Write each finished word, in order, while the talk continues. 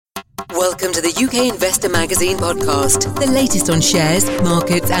Welcome to the UK Investor Magazine podcast, the latest on shares,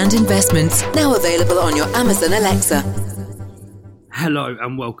 markets and investments, now available on your Amazon Alexa. Hello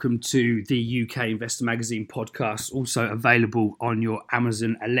and welcome to the UK Investor Magazine podcast, also available on your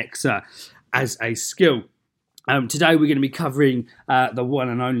Amazon Alexa as a skill. Today we're going to be covering the one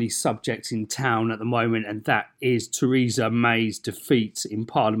and only subject in town at the moment, and that is Theresa May's defeat in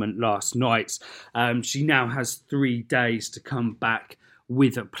Parliament last night. She now has 3 days to come back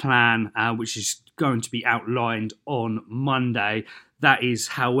with a plan, which is going to be outlined on Monday. That is,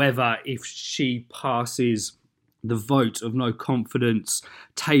 however, if she passes the vote of no confidence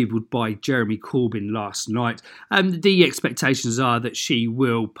tabled by Jeremy Corbyn last night. The expectations are that she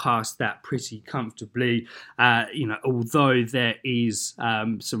will pass that pretty comfortably. Although there is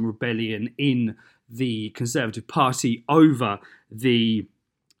some rebellion in the Conservative Party over the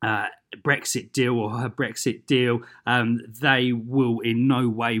Brexit deal or her Brexit deal, they will in no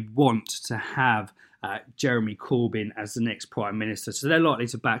way want to have Jeremy Corbyn as the next Prime Minister. So they're likely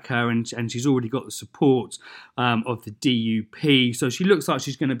to back her, and she's already got the support of the DUP. So she looks like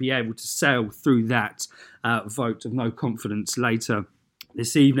she's going to be able to sail through that vote of no confidence later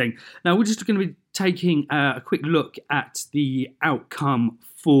this evening. Now, we're just going to be taking a quick look at the outcome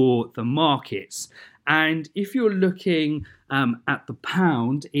for the markets. And if you're looking at the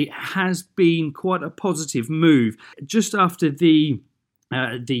pound, it has been quite a positive move. Just after the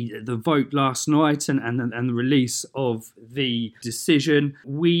vote last night and the release of the decision,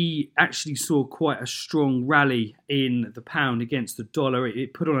 we actually saw quite a strong rally in the pound against the dollar.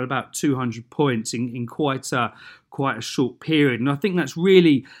 It put on about 200 points in quite a short period, and I think that's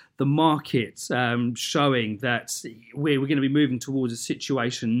really the market showing that we're going to be moving towards a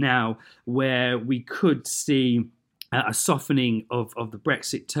situation now where we could see a softening of the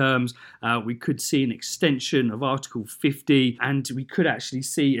Brexit terms. We could see an extension of Article 50, and we could actually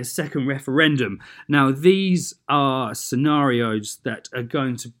see a second referendum. Now, these are scenarios that are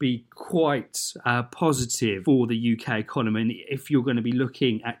going to be quite positive for the UK economy. And if you're going to be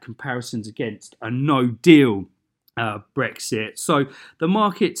looking at comparisons against a no-deal Brexit. So the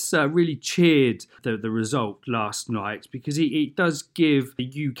markets really cheered the result last night because it does give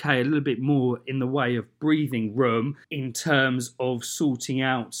the UK a little bit more in the way of breathing room in terms of sorting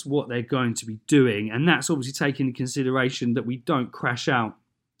out what they're going to be doing. And that's obviously taking into consideration that we don't crash out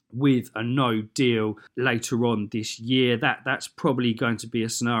with a no deal later on this year. That's probably going to be a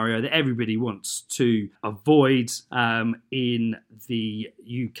scenario that everybody wants to avoid in the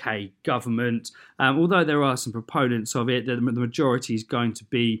UK government. Although there are some proponents of it, the majority is going to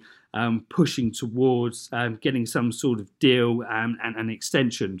be pushing towards getting some sort of deal and an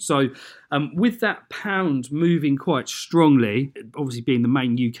extension. So with that pound moving quite strongly, obviously being the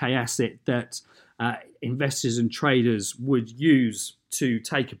main UK asset that investors and traders would use to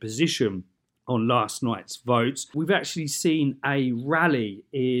take a position on last night's vote, we've actually seen a rally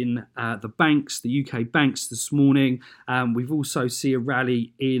in the banks, the UK banks this morning. We've also seen a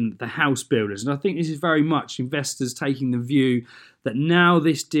rally in the house builders. And I think this is very much investors taking the view that now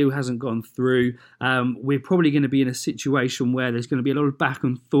this deal hasn't gone through, we're probably going to be in a situation where there's going to be a lot of back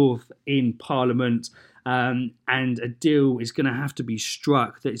and forth in Parliament. And a deal is going to have to be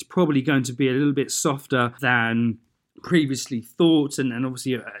struck that is probably going to be a little bit softer than previously thought, and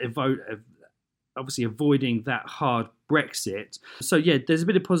obviously avoiding that hard Brexit. So yeah, there's a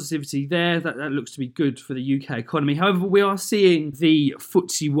bit of positivity there. That looks to be good for the UK economy. However, we are seeing the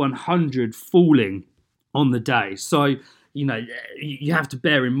FTSE 100 falling on the day. So you have to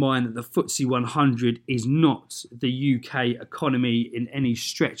bear in mind that the FTSE 100 is not the UK economy in any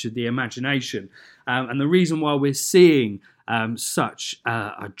stretch of the imagination. And the reason why we're seeing such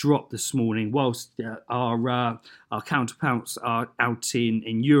a drop this morning, whilst our counterparts are out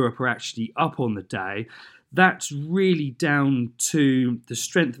in Europe are actually up on the day, that's really down to the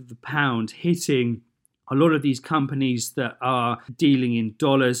strength of the pound hitting a lot of these companies that are dealing in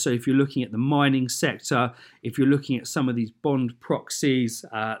dollars. So if you're looking at the mining sector, if you're looking at some of these bond proxies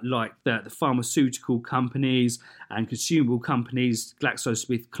like the pharmaceutical companies and consumable companies,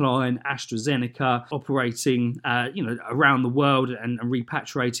 GlaxoSmithKline, AstraZeneca, operating around the world and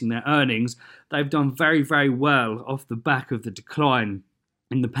repatriating their earnings, they've done very, very well off the back of the decline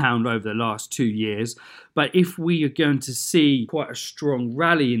in the pound over the last 2 years. But if we are going to see quite a strong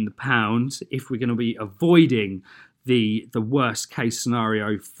rally in the pound, if we're going to be avoiding the worst case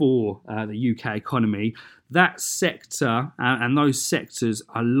scenario for the UK economy, that sector and those sectors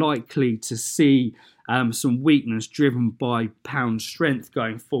are likely to see some weakness driven by pound strength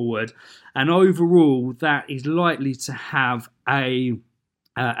going forward. And overall, that is likely to have a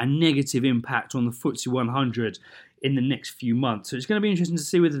negative impact on the FTSE 100 in the next few months. So it's going to be interesting to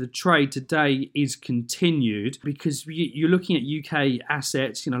see whether the trade today is continued, because you're looking at UK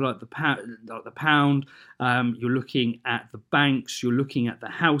assets, like the pound. You're looking at the banks. You're looking at the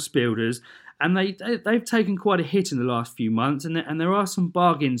house builders. And they've taken quite a hit in the last few months, and there are some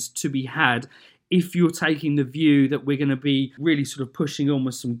bargains to be had if you're taking the view that we're going to be really sort of pushing on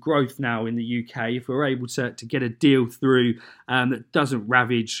with some growth now in the UK, if we're able to get a deal through that doesn't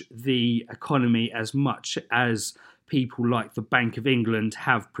ravage the economy as much as people like the Bank of England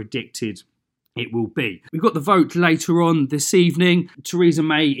have predicted it will be. We've got the vote later on this evening. Theresa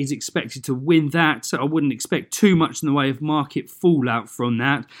May is expected to win that, so I wouldn't expect too much in the way of market fallout from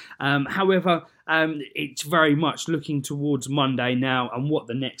that. However, it's very much looking towards Monday now, and what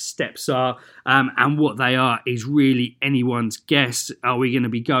the next steps are, and what they are is really anyone's guess. Are we going to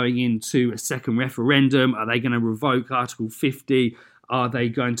be going into a second referendum? Are they going to revoke Article 50? Are they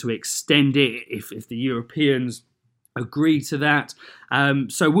going to extend it if the Europeans agree to that?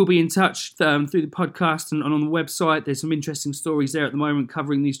 So we'll be in touch through the podcast and on the website. There's some interesting stories there at the moment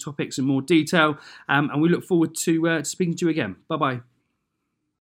covering these topics in more detail, and we look forward to speaking to you again. Bye-bye.